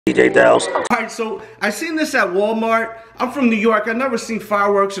DJ Delz. Alright, so I seen this at Walmart. I'm from New York. I've never seen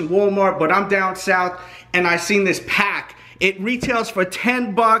fireworks in Walmart, but I'm down south and I seen this pack. It retails for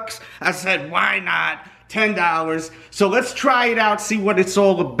 10 bucks. I said, why not? $10. So let's try it out, see what it's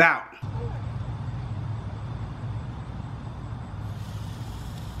all about.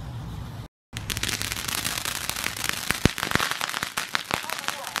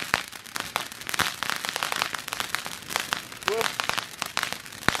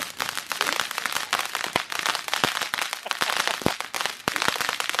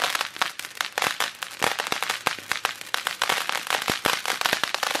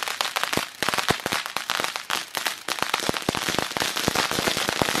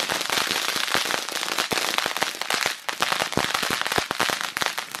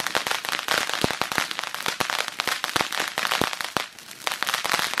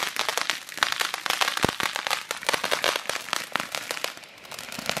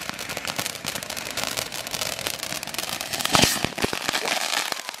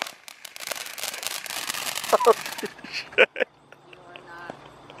 Oh, shit.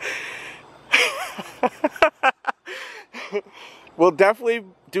 Well, definitely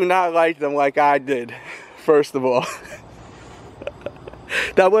do not like them like I did, first of all.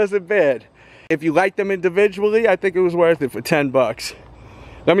 That wasn't bad. If you like them individually, I think it was worth it for 10 bucks.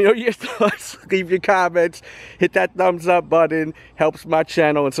 Let me know your thoughts, leave your comments, hit that thumbs up button, helps my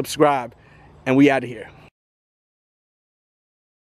channel, and subscribe. And we out of here.